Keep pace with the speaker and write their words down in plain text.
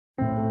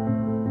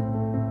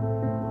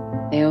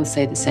They all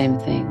say the same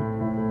thing.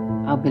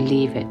 I'll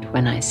believe it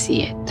when I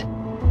see it.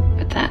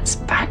 But that's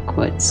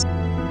backwards.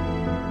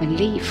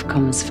 Belief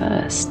comes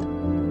first.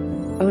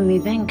 Only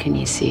then can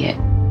you see it.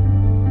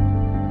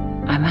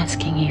 I'm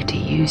asking you to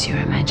use your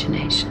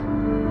imagination.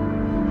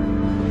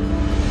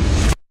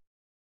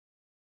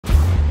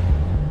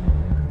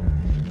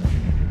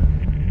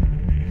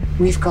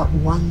 We've got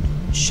one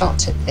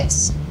shot at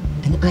this,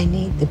 and I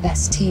need the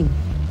best team.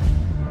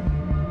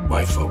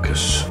 My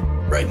focus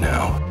right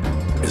now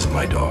is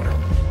my daughter.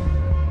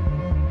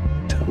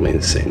 Tell me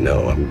to say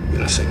no, I'm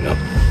gonna say no.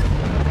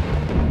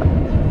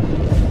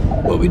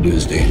 What we do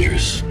is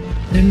dangerous.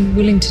 I'm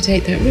willing to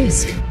take that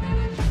risk.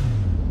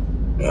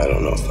 I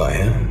don't know if I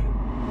am.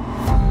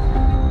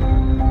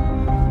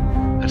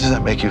 How does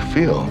that make you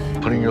feel,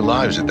 putting your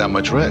lives at that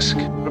much risk?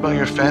 What about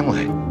your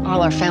family?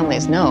 All our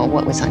families know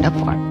what we signed up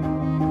for.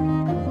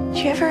 Do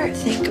you ever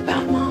think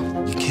about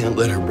Mom? You can't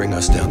let her bring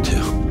us down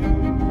too.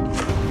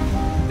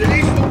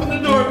 Denise, open the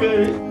door,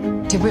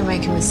 baby. Did we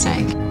make a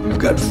mistake? I've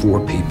got 4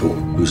 people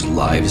whose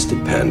lives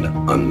depend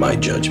on my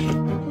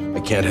judgment. I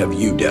can't have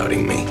you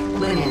doubting me.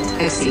 Brilliant.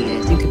 I see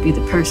it. You could be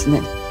the person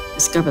that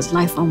discovers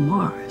life on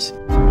Mars.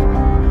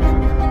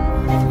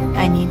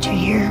 I need you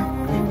here.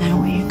 Now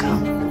will you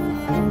come?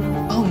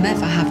 I'll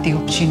never have the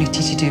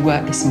opportunity to do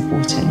work this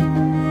important.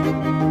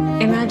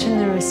 Imagine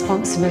the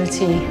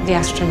responsibility the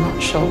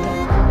astronaut's shoulder,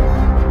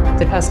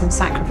 the personal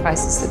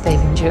sacrifices that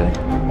they've endured.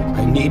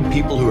 I need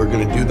people who are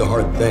gonna do the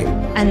hard thing.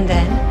 And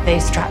then they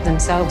strap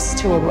themselves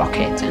to a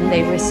rocket and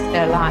they risk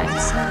their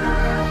lives.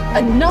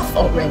 Enough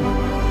already.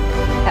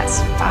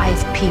 That's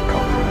 5 people.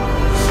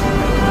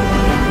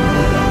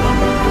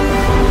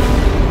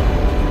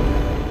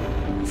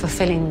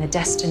 Fulfilling the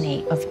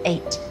destiny of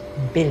 8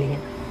 billion.